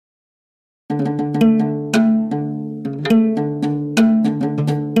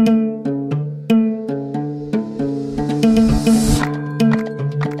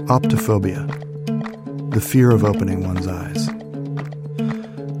Optophobia, the fear of opening one's eyes.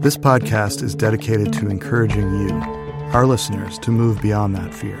 This podcast is dedicated to encouraging you, our listeners, to move beyond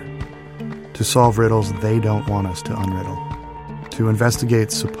that fear, to solve riddles they don't want us to unriddle, to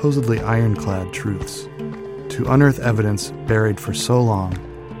investigate supposedly ironclad truths, to unearth evidence buried for so long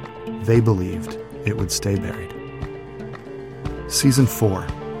they believed it would stay buried. Season 4.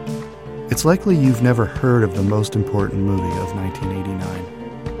 It's likely you've never heard of the most important movie of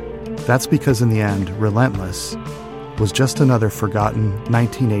 1989. That's because in the end, Relentless was just another forgotten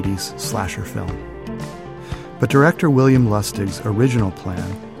 1980s slasher film. But director William Lustig's original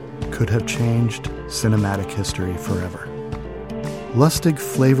plan could have changed cinematic history forever. Lustig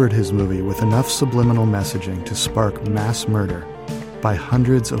flavored his movie with enough subliminal messaging to spark mass murder by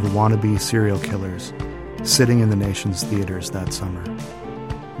hundreds of wannabe serial killers sitting in the nation's theaters that summer.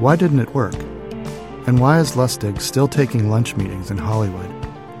 Why didn't it work? And why is Lustig still taking lunch meetings in Hollywood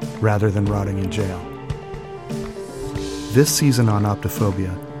rather than rotting in jail? This season on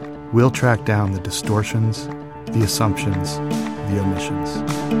Optophobia, we'll track down the distortions, the assumptions, the omissions.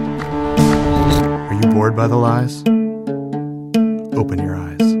 Are you bored by the lies? Open your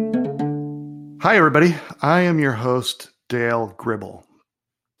eyes. Hi, everybody. I am your host, Dale Gribble.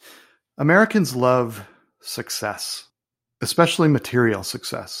 Americans love success, especially material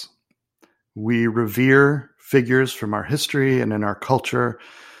success. We revere figures from our history and in our culture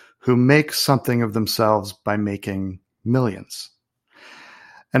who make something of themselves by making millions.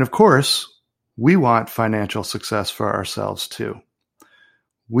 And of course, we want financial success for ourselves too.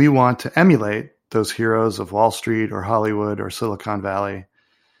 We want to emulate those heroes of Wall Street or Hollywood or Silicon Valley.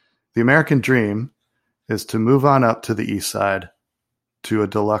 The American dream is to move on up to the East Side to a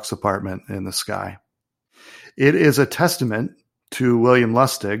deluxe apartment in the sky. It is a testament to William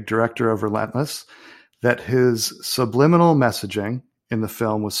Lustig, director of Relentless, that his subliminal messaging in the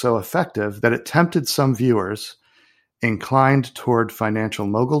film was so effective that it tempted some viewers inclined toward financial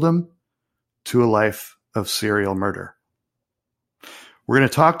moguldom to a life of serial murder. We're going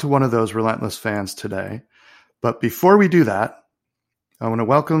to talk to one of those Relentless fans today, but before we do that, I want to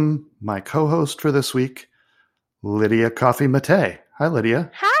welcome my co-host for this week, Lydia Coffee Mate. Hi, Lydia.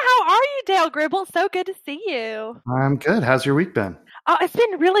 Hi, how are you, Dale Gribble? So good to see you. I'm good. How's your week been? Oh, it's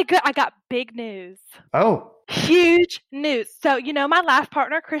been really good. I got big news. Oh. Huge news. So, my life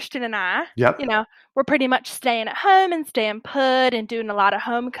partner, Christian, and I, Yep. We're pretty much staying at home and staying put and doing a lot of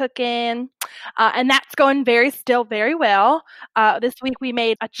home cooking. And that's going still very well. This week we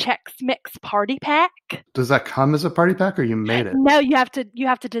made a Chex Mix party pack. Does that come as a party pack or you made it? No, you have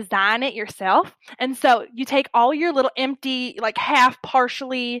to design it yourself. And so you take all your little empty, like half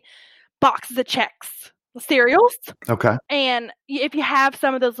partially boxes of Chex cereals. Okay. And if you have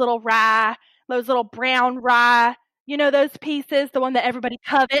some of those little rye, those little brown rye, those pieces, the one that everybody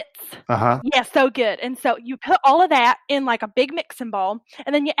covets. Uh-huh. Yeah, so good. And so you put all of that in like a big mixing bowl,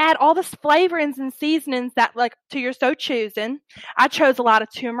 and then you add all the flavorings and seasonings that to your so choosing. I chose a lot of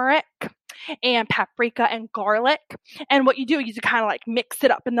turmeric and paprika and garlic. And what you do is you kind of like mix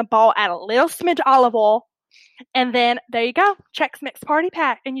it up in the bowl, add a little smidge of olive oil, and then there you go, Chex Mix party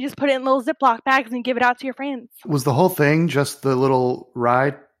pack. And you just put it in little Ziploc bags and give it out to your friends. Was the whole thing just the little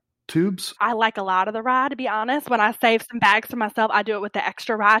rye tubes? I like a lot of the rye, to be honest. When I save some bags for myself, I do it with the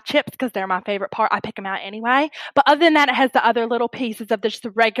extra rye chips because they're my favorite part. I pick them out anyway. But other than that, it has the other little pieces of just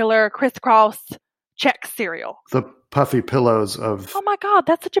the regular crisscross Chex cereal. The puffy pillows of... Oh my God,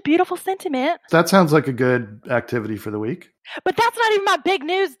 that's such a beautiful sentiment. That sounds like a good activity for the week. But that's not even my big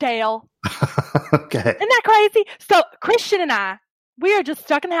news, Dale. Okay. Isn't that crazy? So Christian and I, we are just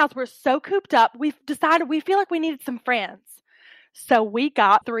stuck in the house. We're so cooped up. We've decided we feel like we needed some friends. So we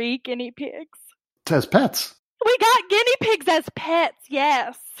got 3 guinea pigs. As pets? We got guinea pigs as pets,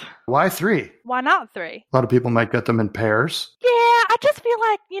 yes. Why 3? Why not 3? A lot of people might get them in pairs. Yeah, I just feel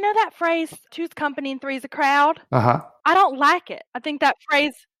like, that phrase, 2's company and 3's a crowd? Uh-huh. I don't like it. I think that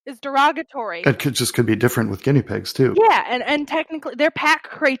phrase is derogatory. It could be different with guinea pigs, too. Yeah, and technically, they're pack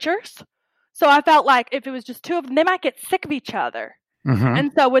creatures. So I felt like if it was just 2 of them, they might get sick of each other. Mm-hmm.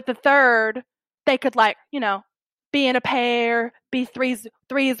 And so with the 3rd, they could be in a pair, be 3's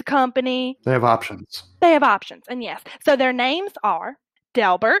a company. They have options. And yes. So their names are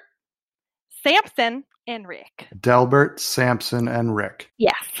Delbert, Samson, and Rick. Delbert, Samson, and Rick.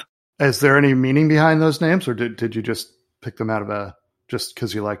 Yes. Is there any meaning behind those names, or did you just pick them out of a just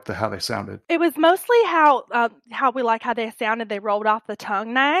because you liked how they sounded? It was mostly how we like how they sounded. They rolled off the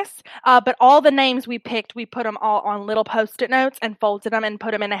tongue nice. But all the names we picked, we put them all on little Post-it notes and folded them and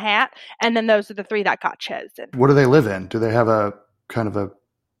put them in a hat. And then those are the 3 that got chosen. What do they live in? Do they have a kind of a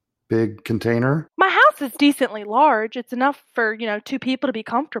big container? My house is decently large. It's enough for, 2 people to be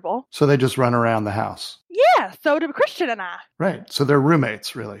comfortable. So they just run around the house? Yeah, so do Christian and I. Right. So they're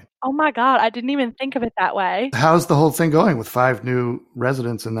roommates, really. Oh my God, I didn't even think of it that way. How's the whole thing going with 5 new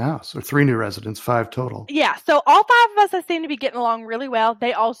residents in the house? Or 3 new residents, 5 total? Yeah, so all 5 of us seem to be getting along really well.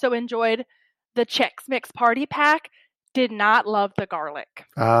 They also enjoyed the Chex Mix party pack. Did not love the garlic.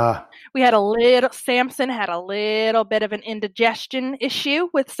 Samson had a little bit of an indigestion issue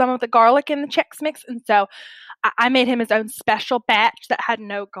with some of the garlic in the Chex Mix, and so I made him his own special batch that had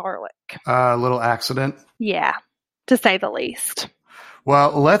no garlic. A little accident? Yeah, to say the least.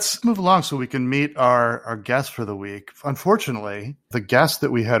 Well, let's move along so we can meet our guest for the week. Unfortunately, the guest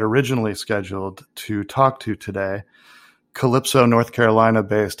that we had originally scheduled to talk to today, Calypso, North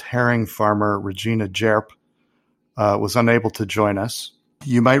Carolina-based herring farmer Regina Jerp, was unable to join us.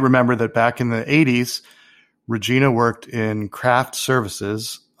 You might remember that back in the 80s, Regina worked in craft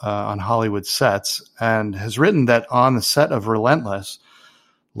services on Hollywood sets and has written that on the set of Relentless,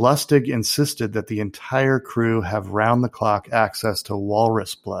 Lustig insisted that the entire crew have round-the-clock access to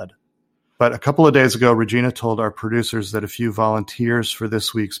walrus blood. But a couple of days ago, Regina told our producers that a few volunteers for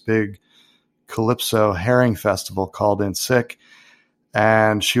this week's big Calypso Herring Festival called in sick,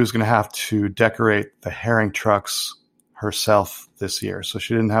 and she was going to have to decorate the herring trucks herself this year. So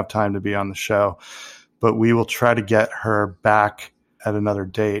she didn't have time to be on the show, but we will try to get her back at another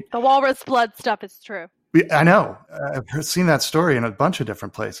date. The walrus blood stuff is true. I know. I've seen that story in a bunch of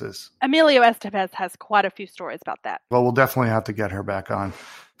different places. Emilio Estevez has quite a few stories about that. Well, we'll definitely have to get her back on.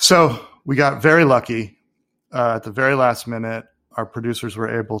 So we got very lucky. At the very last minute, our producers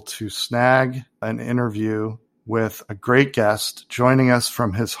were able to snag an interview with a great guest joining us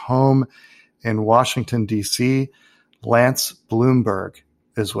from his home in Washington, D.C. Lance Bloomberg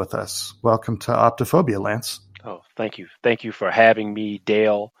is with us. Welcome to Optophobia, Lance. Oh, thank you. Thank you for having me,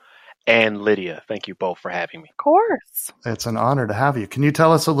 Dale and Lydia. Thank you both for having me. Of course. It's an honor to have you. Can you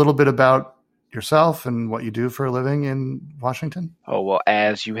tell us a little bit about yourself and what you do for a living in Washington? Oh, well,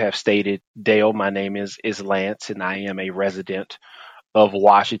 as you have stated, Dale, my name is Lance, and I am a resident of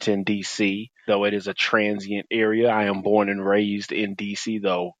Washington, D.C., though it is a transient area. I am born and raised in D.C.,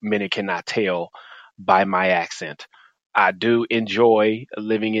 though many cannot tell by my accent. I do enjoy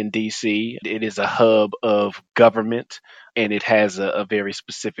living in D.C. It is a hub of government, and it has a very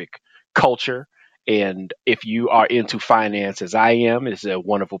specific culture. And if you are into finance as I am, it's a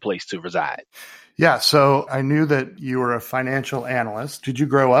wonderful place to reside. Yeah, so I knew that you were a financial analyst. Did you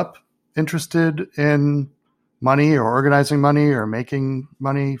grow up interested in money or organizing money or making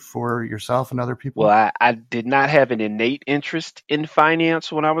money for yourself and other people? Well, I did not have an innate interest in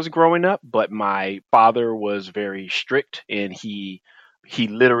finance when I was growing up, but my father was very strict, and he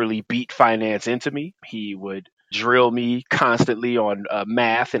literally beat finance into me. He would drill me constantly on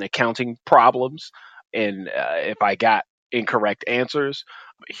math and accounting problems, and if I got incorrect answers,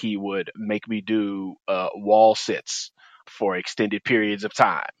 he would make me do wall sits for extended periods of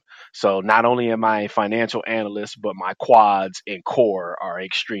time. So not only am I a financial analyst, but my quads and core are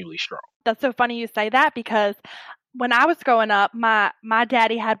extremely strong. That's so funny you say that, because when I was growing up, my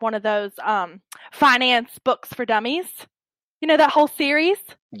daddy had one of those finance books for dummies. You know, that whole series?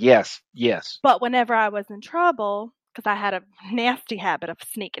 Yes. But whenever I was in trouble, because I had a nasty habit of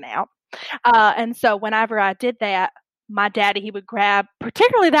sneaking out, and so whenever I did that, my daddy, he would grab,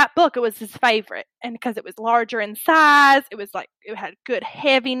 particularly that book, it was his favorite. And because it was larger in size, it was like, it had good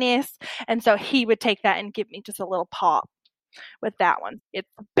heaviness. And so he would take that and give me just a little pop with that one. It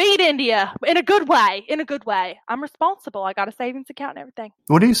beat India in a good way, I'm responsible. I got a savings account and everything.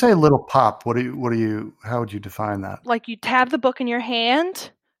 What do you say, little pop? How would you define that? Like, you have the book in your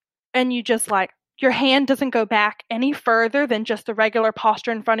hand and you just like, your hand doesn't go back any further than just the regular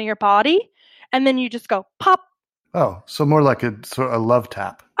posture in front of your body. And then you just go pop. Oh, so more like a love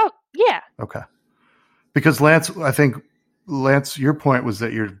tap. Oh, yeah. Okay. Because Lance, your point was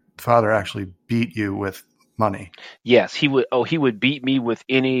that your father actually beat you with money. Yes, he would beat me with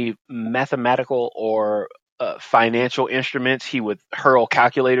any mathematical or financial instruments. He would hurl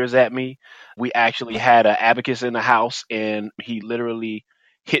calculators at me. We actually had an abacus in the house, and he literally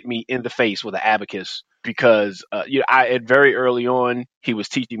hit me in the face with an abacus because very early on, he was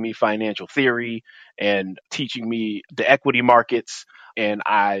teaching me financial theory and teaching me the equity markets, and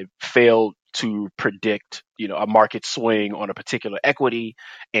I failed to predict, a market swing on a particular equity,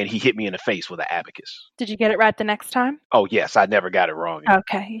 and he hit me in the face with an abacus. Did you get it right the next time? Oh, yes. I never got it wrong.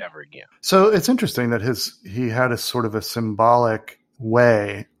 Okay. Never again. So it's interesting that he had a sort of a symbolic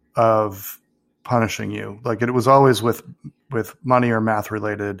way of punishing you. Like it was always with money or math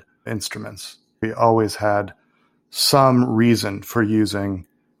related instruments. He always had some reason for using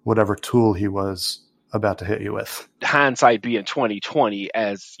whatever tool he was about to hit you with. Hindsight being 2020,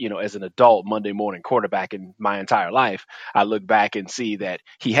 as an adult Monday morning quarterback in my entire life, I look back and see that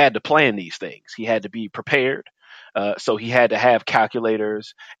he had to plan these things. He had to be prepared. So he had to have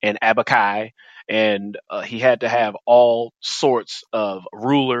calculators and abaci, and he had to have all sorts of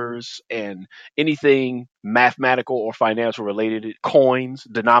rulers and anything mathematical or financial related, coins,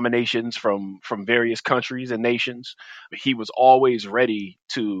 denominations from various countries and nations. He was always ready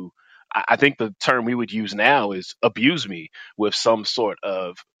to, I think the term we would use now is abuse me with some sort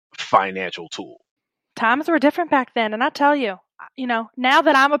of financial tool. Times were different back then. And I tell you, now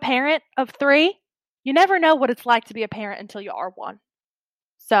that I'm a parent of 3, you never know what it's like to be a parent until you are one.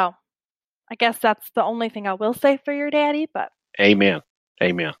 So I guess that's the only thing I will say for your daddy, but. Amen.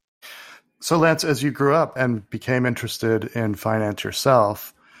 Amen. So Lance, as you grew up and became interested in finance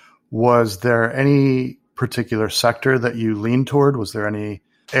yourself, was there any particular sector that you leaned toward? Was there any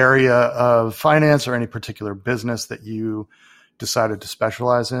area of finance or any particular business that you decided to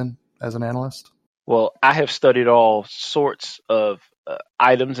specialize in as an analyst? Well, I have studied all sorts of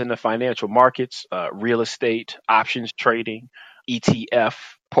items in the financial markets, real estate, options trading, ETF,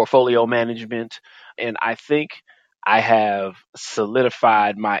 portfolio management, and I think I have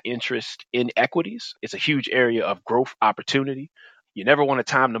solidified my interest in equities. It's a huge area of growth opportunity. You never want to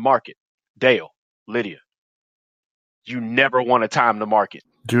time the market. Dale, Lydia, you never want to time the market.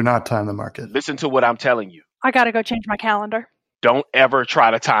 Do not time the market. Listen to what I'm telling you. I got to go change my calendar. Don't ever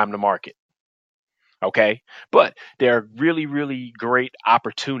try to time the market. Okay? But there are really, really great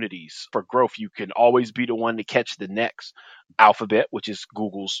opportunities for growth. You can always be the one to catch the next Alphabet, which is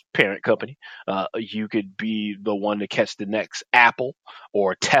Google's parent company. You could be the one to catch the next Apple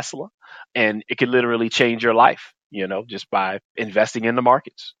or Tesla, and it could literally change your life, just by investing in the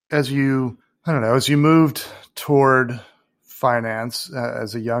markets. As you moved toward finance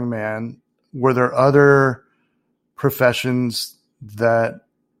as a young man, were there other professions that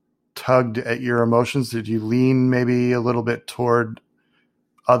tugged at your emotions? Did you lean maybe a little bit toward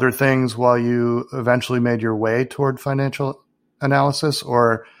other things while you eventually made your way toward financial analysis,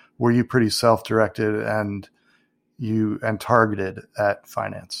 or were you pretty self-directed and targeted at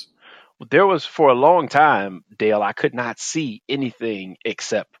finance? There was, for a long time, Dale, I could not see anything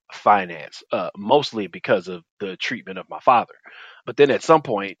except finance, mostly because of the treatment of my father. But then at some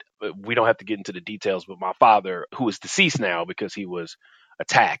point, we don't have to get into the details, but my father, who is deceased now because he was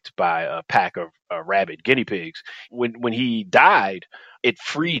attacked by a pack of rabid guinea pigs, when he died, it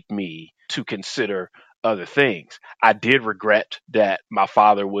freed me to consider other things. I did regret that my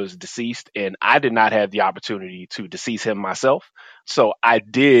father was deceased, and I did not have the opportunity to decease him myself. So I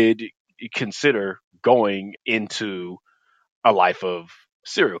did consider going into a life of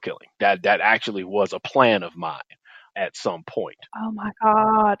serial killing. That actually was a plan of mine at some point. Oh my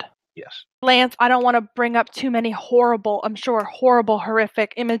God. Yes. Lance, I don't want to bring up too many horrible,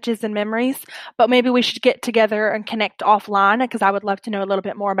 horrific images and memories, but maybe we should get together and connect offline because I would love to know a little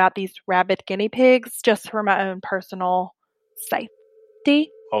bit more about these rabid guinea pigs just for my own personal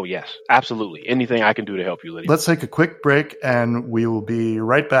safety. Oh, yes, absolutely. Anything I can do to help you, Lydia. Let's take a quick break and we will be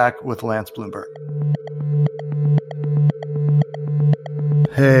right back with Lance Bloomberg.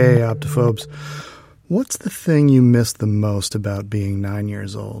 Hey, Optophobes. What's the thing you miss the most about being 9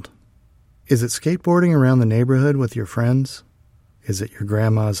 years old? Is it skateboarding around the neighborhood with your friends? Is it your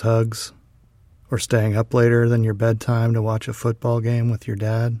grandma's hugs? Or staying up later than your bedtime to watch a football game with your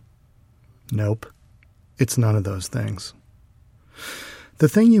dad? Nope. It's none of those things. The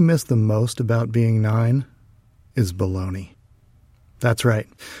thing you miss the most about being 9 is bologna. That's right.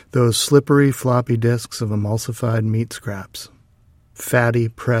 Those slippery floppy disks of emulsified meat scraps. Fatty,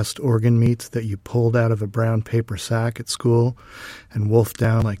 pressed organ meats that you pulled out of a brown paper sack at school and wolfed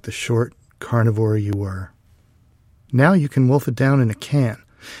down like the short carnivore you were. Now you can wolf it down in a can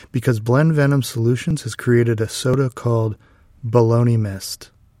because Blend Venom Solutions has created a soda called Bologna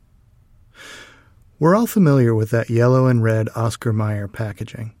Mist. We're all familiar with that yellow and red Oscar Mayer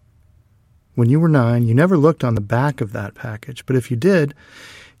packaging. When you were 9, you never looked on the back of that package, but if you did,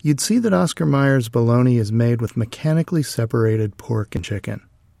 you'd see that Oscar Mayer's bologna is made with mechanically separated pork and chicken.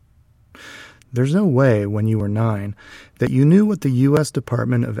 There's no way, when you were 9, that you knew what the U.S.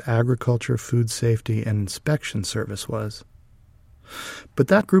 Department of Agriculture, Food Safety, and Inspection Service was. But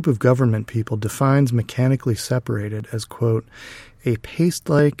that group of government people defines mechanically separated as, quote, a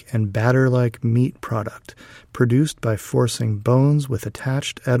paste-like and batter-like meat product produced by forcing bones with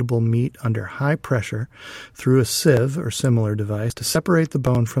attached edible meat under high pressure through a sieve or similar device to separate the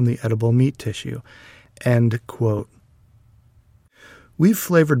bone from the edible meat tissue, end quote. We've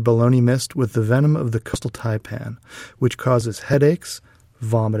flavored bologna mist with the venom of the coastal taipan, which causes headaches,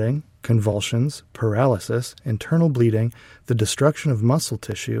 vomiting, convulsions, paralysis, internal bleeding, the destruction of muscle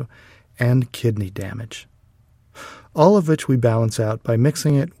tissue, and kidney damage. All of which we balance out by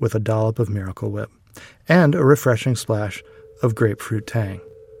mixing it with a dollop of Miracle Whip and a refreshing splash of grapefruit tang.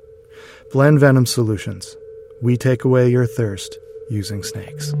 Blend Venom Solutions. We take away your thirst using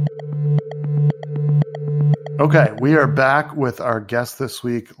snakes. Okay, we are back with our guest this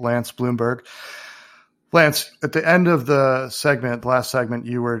week, Lance Blumberg. Lance, at the end of the last segment,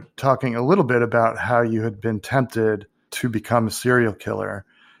 you were talking a little bit about how you had been tempted to become a serial killer.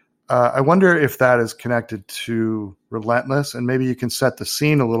 I wonder if that is connected to Relentless, and maybe you can set the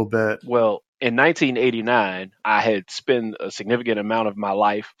scene a little bit. Well, in 1989, I had spent a significant amount of my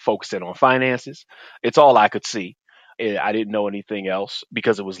life focusing on finances. It's all I could see. I didn't know anything else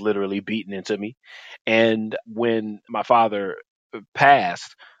because it was literally beaten into me. And when my father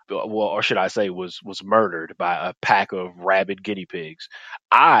passed, well, or should I say was murdered by a pack of rabid guinea pigs,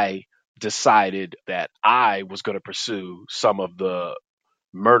 I decided that I was going to pursue some of the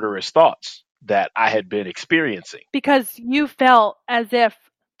murderous thoughts that I had been experiencing. Because you felt as if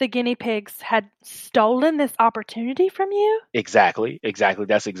the guinea pigs had stolen this opportunity from you? Exactly.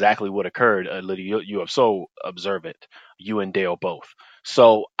 That's exactly what occurred. Lydia, you are so observant. You and Dale both.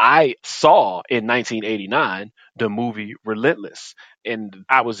 So I saw in 1989 the movie Relentless, and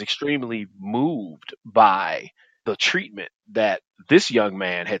I was extremely moved by the treatment that this young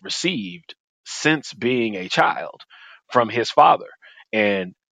man had received since being a child from his father,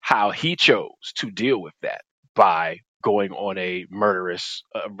 and how he chose to deal with that by going on a murderous,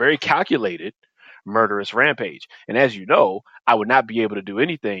 very calculated murderous rampage. And as you know, I would not be able to do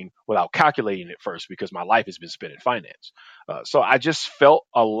anything without calculating it first because my life has been spent in finance. So I just felt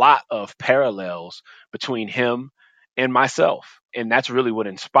a lot of parallels between him and myself. And that's really what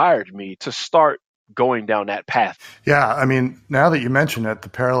inspired me to start going down that path. Yeah, I mean, now that you mention it, the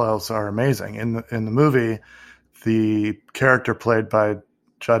parallels are amazing. In the movie, the character played by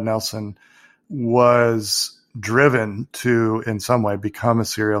Judd Nelson was driven to, in some way, become a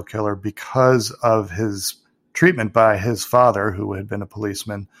serial killer because of his treatment by his father, who had been a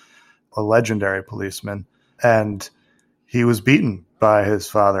policeman, a legendary policeman, and he was beaten by his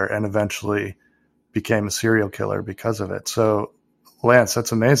father and eventually became a serial killer because of it. So, Lance,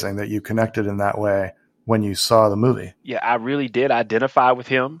 that's amazing that you connected in that way when you saw the movie. Yeah, I really did identify with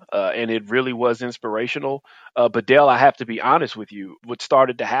him, and it really was inspirational. But Dale, I have to be honest with you. What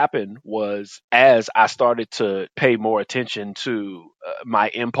started to happen was as I started to pay more attention to my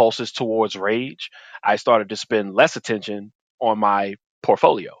impulses towards rage, I started to spend less attention on my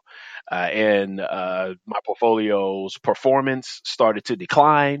portfolio. And my portfolio's performance started to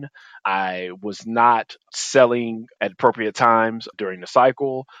decline. I was not selling at appropriate times during the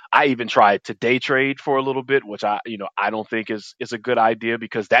cycle. I even tried to day trade for a little bit, which I don't think is a good idea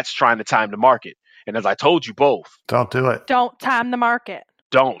because that's trying to time the market. And as I told you both, don't do it. Don't time the market.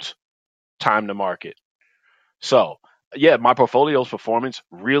 Don't time the market. So, yeah, my portfolio's performance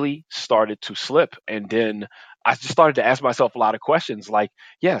really started to slip. And then I just started to ask myself a lot of questions like,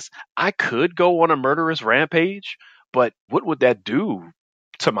 yes, I could go on a murderous rampage, but what would that do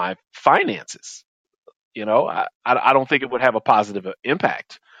to my finances? I don't think it would have a positive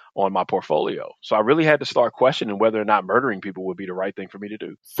impact on my portfolio. So I really had to start questioning whether or not murdering people would be the right thing for me to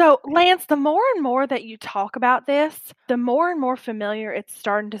do. So, Lance, the more and more that you talk about this, the more and more familiar it's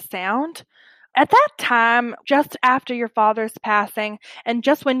starting to sound. At that time, just after your father's passing, and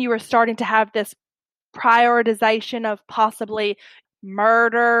just when you were starting to have this prioritization of possibly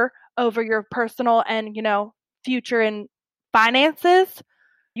murder over your personal and, future and finances,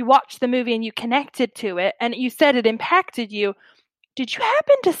 you watched the movie and you connected to it, and you said it impacted you. Did you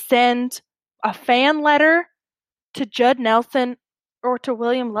happen to send a fan letter to Judd Nelson or to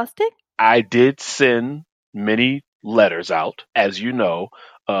William Lustig? I did send many letters out. As you know,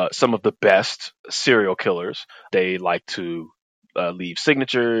 some of the best serial killers, they like to leave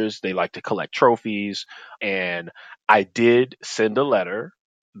signatures, they like to collect trophies, and I did send a letter.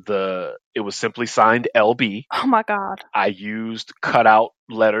 It was simply signed LB. Oh my God. I used cutout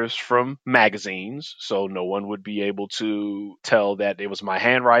letters from magazines, so no one would be able to tell that it was my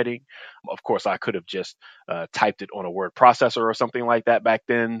handwriting. Of course, I could have just typed it on a word processor or something like that back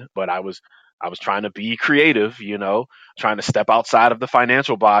then, but I was trying to be creative, trying to step outside of the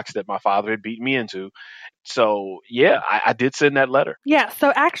financial box that my father had beaten me into. So yeah, I did send that letter. Yeah,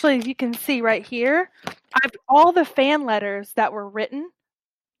 so actually, as you can see right here, all the fan letters that were written,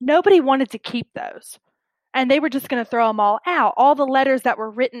 nobody wanted to keep those. And they were just going to throw them all out. All the letters that were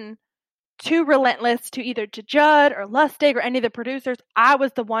written to Relentless, to either to Judd or Lustig or any of the producers, I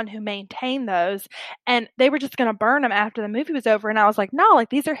was the one who maintained those. And they were just going to burn them after the movie was over. And I was like, no, like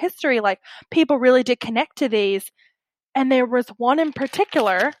these are history. Like people really did connect to these. And there was one in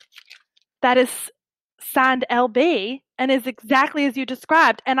particular that is signed LB and is exactly as you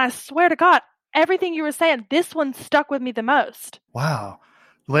described. And I swear to God, everything you were saying, this one stuck with me the most. Wow.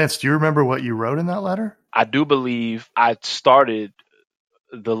 Lance, do you remember what you wrote in that letter? I do believe I started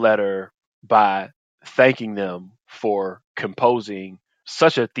the letter by thanking them for composing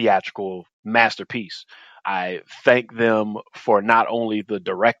such a theatrical masterpiece. I thank them for not only the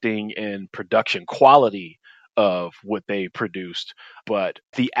directing and production quality of what they produced, but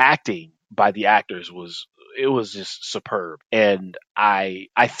the acting by the actors was just superb. And I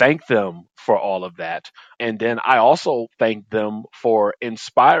thank them for all of that. And then I also thank them for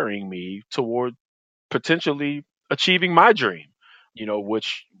inspiring me toward potentially achieving my dream,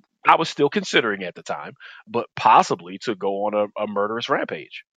 which I was still considering at the time, but possibly to go on a murderous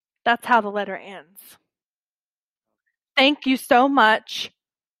rampage. That's how the letter ends. Thank you so much.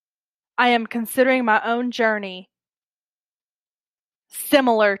 I am considering my own journey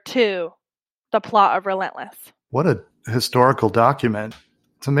similar to the plot of Relentless. What a historical document.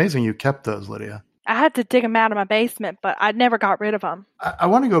 It's amazing you kept those, Lydia. I had to dig them out of my basement, but I never got rid of them. I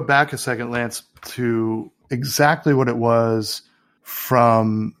want to go back a second, Lance, to exactly what it was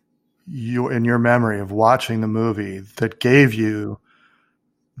from you in your memory of watching the movie that gave you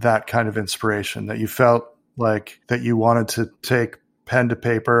that kind of inspiration, that you felt like that you wanted to take pen to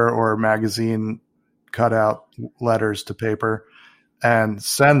paper or magazine cutout letters to paper and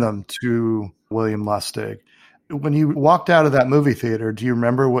send them to William Lustig. When you walked out of that movie theater, do you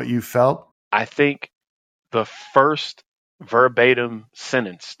remember what you felt? I think the first verbatim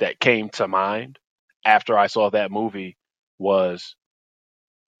sentence that came to mind after I saw that movie was,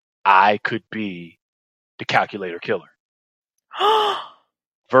 I could be the calculator killer.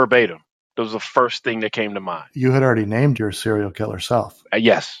 Verbatim. That was the first thing that came to mind. You had already named your serial killer self.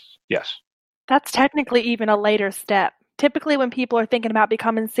 Yes. That's technically even a later step. Typically when people are thinking about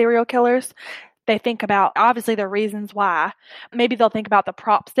becoming serial killers, they think about, obviously, the reasons why. Maybe they'll think about the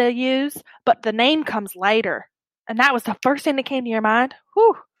props they use, but the name comes later. And that was the first thing that came to your mind?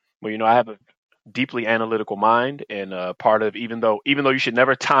 Whew. Well, I have a deeply analytical mind, and part of, even though you should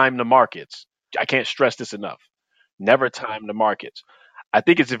never time the markets, I can't stress this enough, never time the markets. I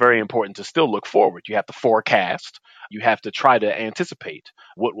think it's very important to still look forward. You have to forecast. You have to try to anticipate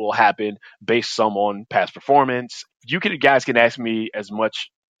what will happen based some on past performance. You guys can ask me as much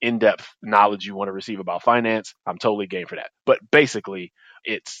in-depth knowledge you want to receive about finance. I'm totally game for that. But basically,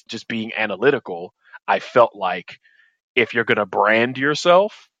 it's just being analytical. I felt like if you're going to brand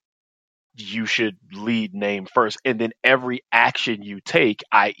yourself, you should lead name first. And then every action you take,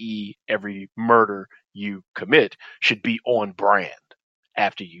 i.e. every murder you commit, should be on brand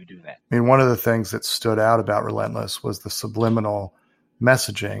after you do that. I mean, one of the things that stood out about Relentless was the subliminal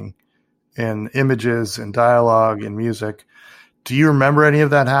messaging in images, in dialogue, in music. Do you remember any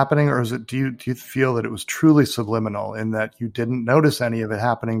of that happening, or do you feel that it was truly subliminal in that you didn't notice any of it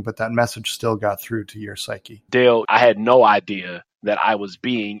happening, but that message still got through to your psyche? Dale, I had no idea that I was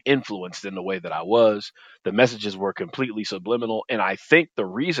being influenced in the way that I was. The messages were completely subliminal, and I think the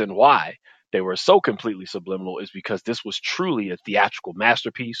reason why they were so completely subliminal is because this was truly a theatrical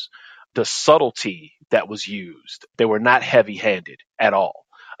masterpiece. The subtlety that was used, they were not heavy-handed at all.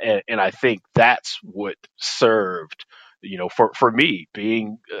 And I think that's what served, for me,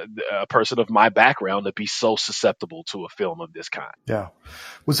 being a person of my background, to be so susceptible to a film of this kind. Yeah.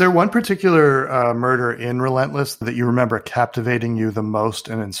 Was there one particular murder in Relentless that you remember captivating you the most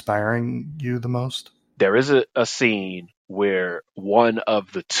and inspiring you the most? There is a scene where one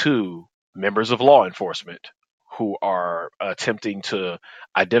of the two members of law enforcement who are attempting to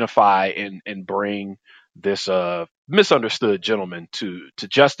identify and bring this misunderstood gentleman to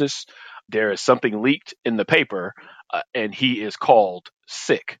justice, there is something leaked in the paper, and he is called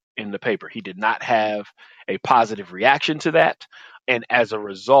sick in the paper. He did not have a positive reaction to that, and as a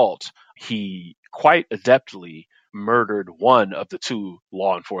result, he quite adeptly murdered one of the two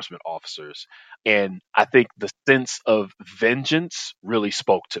law enforcement officers. And I think the sense of vengeance really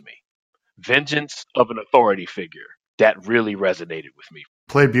spoke to me. Vengeance of an authority figure. That really resonated with me.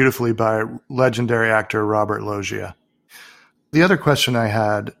 Played beautifully by legendary actor Robert Loggia. The other question I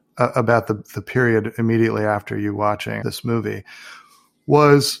had about the period immediately after you watching this movie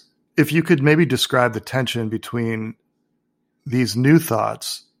was if you could maybe describe the tension between these new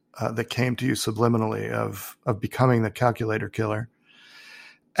thoughts that came to you subliminally of becoming the calculator killer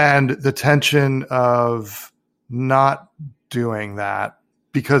and the tension of not doing that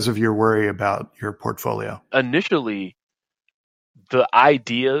because of your worry about your portfolio. Initially, the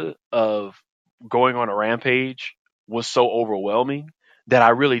idea of going on a rampage was so overwhelming that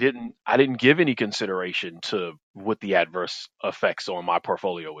I didn't give any consideration to what the adverse effects on my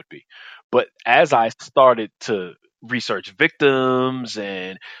portfolio would be. But as I started to research victims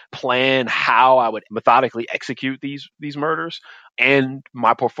and plan how I would methodically execute these murders, and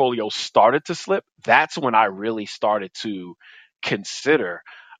my portfolio started to slip, that's when I really started to consider.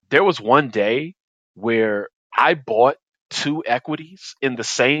 There was one day where I bought 2 equities in the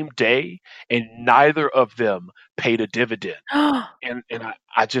same day, and neither of them paid a dividend. and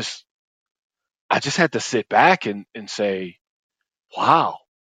I just had to sit back and say, wow,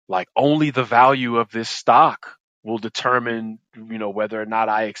 like only the value of this stock will determine, whether or not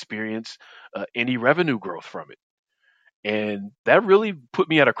I experience any revenue growth from it. And that really put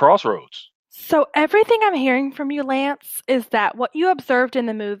me at a crossroads. So everything I'm hearing from you, Lance, is that what you observed in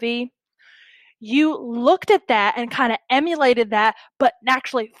the movie, you looked at that and kind of emulated that, but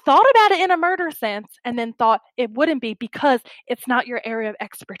actually thought about it in a murder sense and then thought it wouldn't be because it's not your area of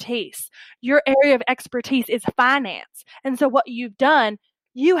expertise. Your area of expertise is finance. And so what you've done,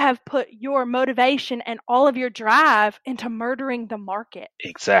 you have put your motivation and all of your drive into murdering the market.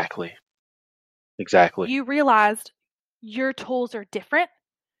 Exactly. You realized your tools are different.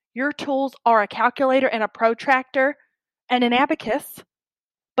 Your tools are a calculator and a protractor and an abacus.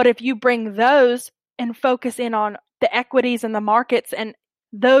 But if you bring those and focus in on the equities and the markets, and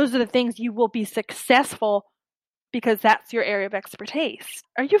those are the things you will be successful because that's your area of expertise.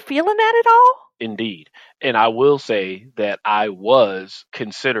 Are you feeling that at all? Indeed. And I will say that I was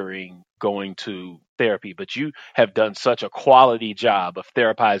considering going to therapy, but you have done such a quality job of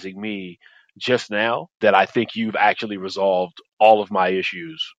therapizing me just now that I think you've actually resolved all of my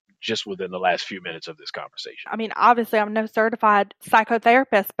issues just within the last few minutes of this conversation. I mean, obviously, I'm no certified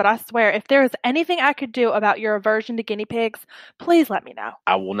psychotherapist, but I swear, if there is anything I could do about your aversion to guinea pigs, please let me know.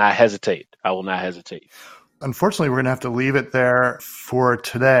 I will not hesitate. Unfortunately, we're going to have to leave it there for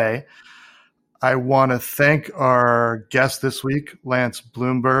today. I want to thank our guest this week, Lance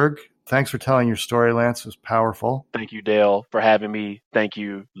Blumberg. Thanks for telling your story, Lance. It was powerful. Thank you, Dale, for having me. Thank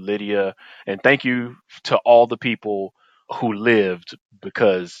you, Lydia. And thank you to all the people who lived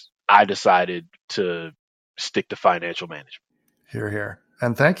because I decided to stick to financial management. Hear, hear.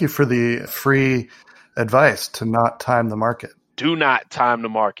 And thank you for the free advice to not time the market. Do not time the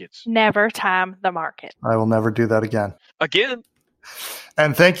markets. Never time the market. I will never do that again.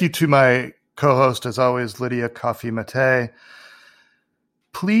 And thank you to my co-host, as always, Lydia Coffee Mate.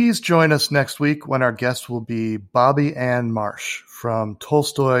 Please join us next week when our guest will be Bobby Ann Marsh from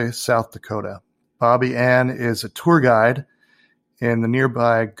Tolstoy, South Dakota. Bobby Ann is a tour guide in the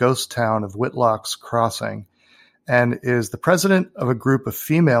nearby ghost town of Whitlock's Crossing and is the president of a group of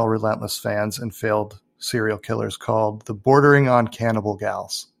female relentless fans and failed serial killers called the Bordering on Cannibal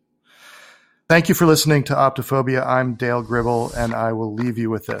Gals. Thank you for listening to Optophobia. I'm Dale Gribble, and I will leave you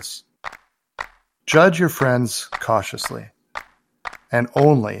with this. Judge your friends cautiously, and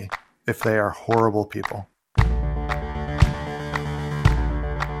only if they are horrible people.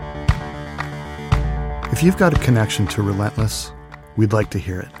 If you've got a connection to Relentless, we'd like to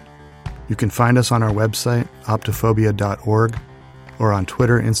hear it. You can find us on our website, optophobia.org, or on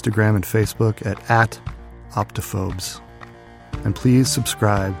Twitter, Instagram, and Facebook at @optophobes. And please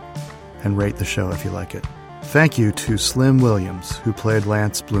subscribe and rate the show if you like it. Thank you to Slim Williams, who played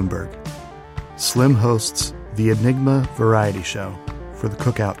Lance Blumberg. Slim hosts the Enigma Variety Show for the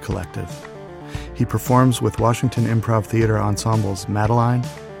Cookout Collective. He performs with Washington Improv Theater Ensemble's Madeline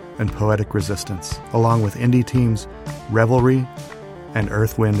and Poetic Resistance, along with indie teams Revelry and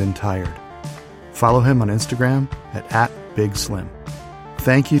Earth, Wind, and Tired. Follow him on Instagram at @BigSlim.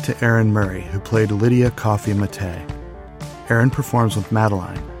 Thank you to Erin Murray, who played Lydia Coffee Mate. Erin performs with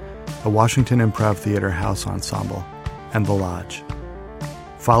Madeline, a Washington Improv Theater house ensemble, and The Lodge.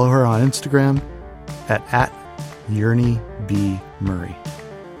 Follow her on Instagram at Yearny B. Murray.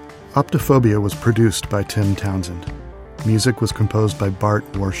 Optophobia was produced by Tim Townsend. Music was composed by Bart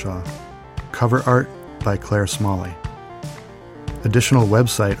Warshaw. Cover art by Claire Smalley. Additional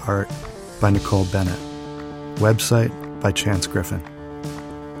website art by Nicole Bennett. Website by Chance Griffin.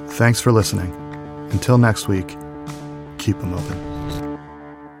 Thanks for listening. Until next week, keep them open.